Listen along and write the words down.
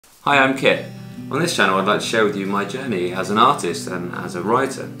Hi, I'm Kit. On this channel I'd like to share with you my journey as an artist and as a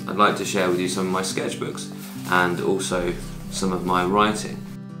writer. I'd like to share with you some of my sketchbooks and also some of my writing.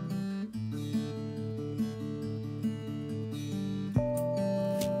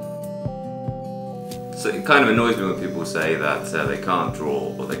 So it kind of annoys me when people say that they can't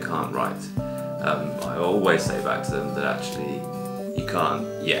draw or they can't write. I always say back to them that actually you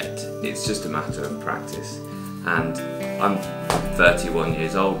can't yet. It's just a matter of practice. And I'm 31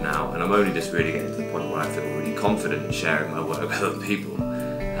 years old now, and I'm only just really getting to the point where I feel really confident in sharing my work with other people.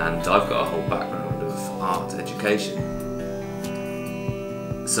 And I've got a whole background of art education.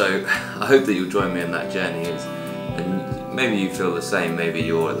 So I hope that you'll join me on that journey, and maybe you feel the same. Maybe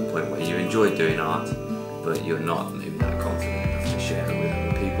you're at the point where you enjoy doing art, but you're not maybe that confident enough to share it with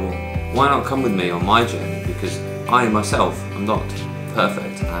other people. Why not come with me on my journey? Because I myself am not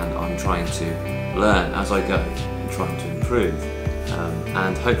perfect, and I'm trying to learn as I go and trying to improve,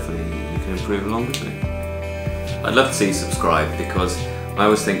 and hopefully you can improve along with me. I'd love to see you subscribe, because I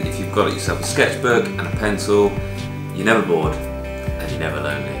always think if you've got yourself a sketchbook and a pencil, you're never bored and you're never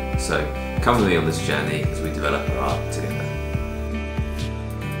lonely. So come with me on this journey as we develop our art together.